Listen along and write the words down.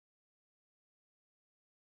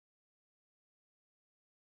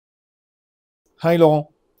Hi, Laurent.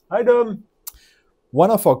 Hi, Dom. One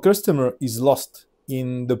of our customers is lost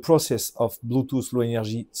in the process of Bluetooth Low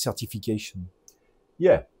Energy certification.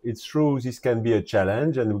 Yeah, it's true. This can be a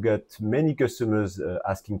challenge, and we got many customers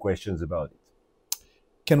asking questions about it.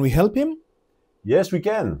 Can we help him? Yes, we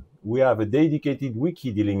can. We have a dedicated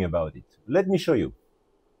wiki dealing about it. Let me show you.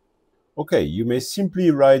 Okay, you may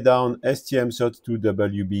simply write down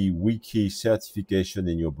STM32WB wiki certification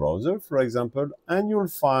in your browser, for example, and you'll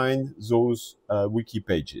find those wiki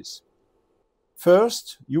pages.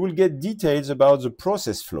 First, you will get details about the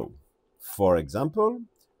process flow. For example,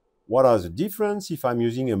 what are the differences if I'm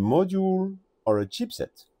using a module or a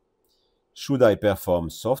chipset? Should I perform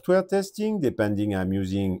software testing depending I'm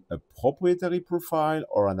using a proprietary profile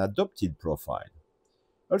or an adopted profile?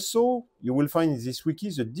 Also, you will find in this wiki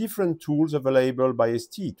the different tools available by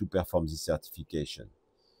ST to perform this certification.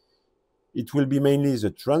 It will be mainly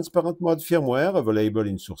the transparent mode firmware available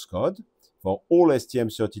in source code for all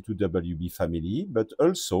STM32WB family, but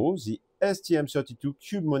also the STM32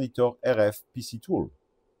 Cube Monitor RF PC tool.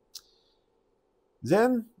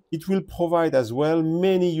 Then, it will provide as well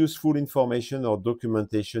many useful information or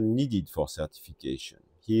documentation needed for certification.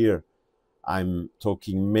 Here, I'm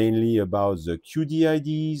talking mainly about the QD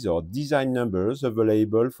IDs or design numbers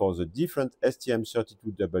available for the different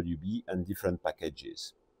STM32WB and different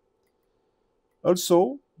packages.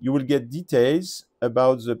 Also, you will get details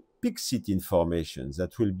about the PIC information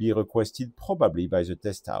that will be requested probably by the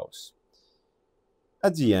test house.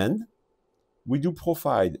 At the end, we do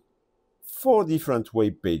provide 4 different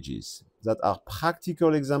web pages that are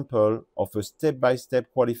practical examples of a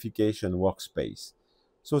step-by-step qualification workspace,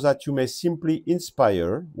 so that you may simply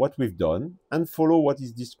inspire what we've done and follow what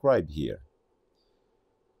is described here.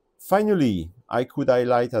 Finally, I could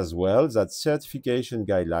highlight as well that certification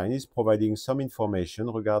guideline is providing some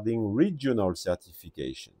information regarding regional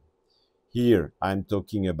certification. Here, I'm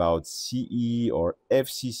talking about CE or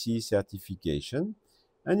FCC certification,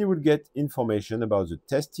 and you will get information about the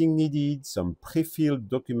testing needed, some pre-filled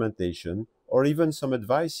documentation, or even some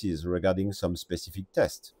advices regarding some specific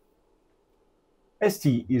tests.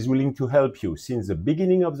 ST is willing to help you since the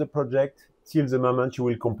beginning of the project till the moment you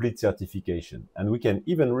will complete certification, and we can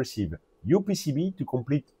even receive UPCB to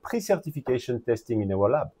complete pre-certification testing in our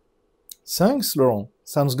lab. Thanks, Laurent.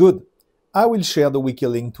 Sounds good. I will share the wiki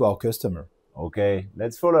link to our customer. Okay,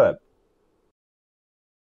 let's follow up.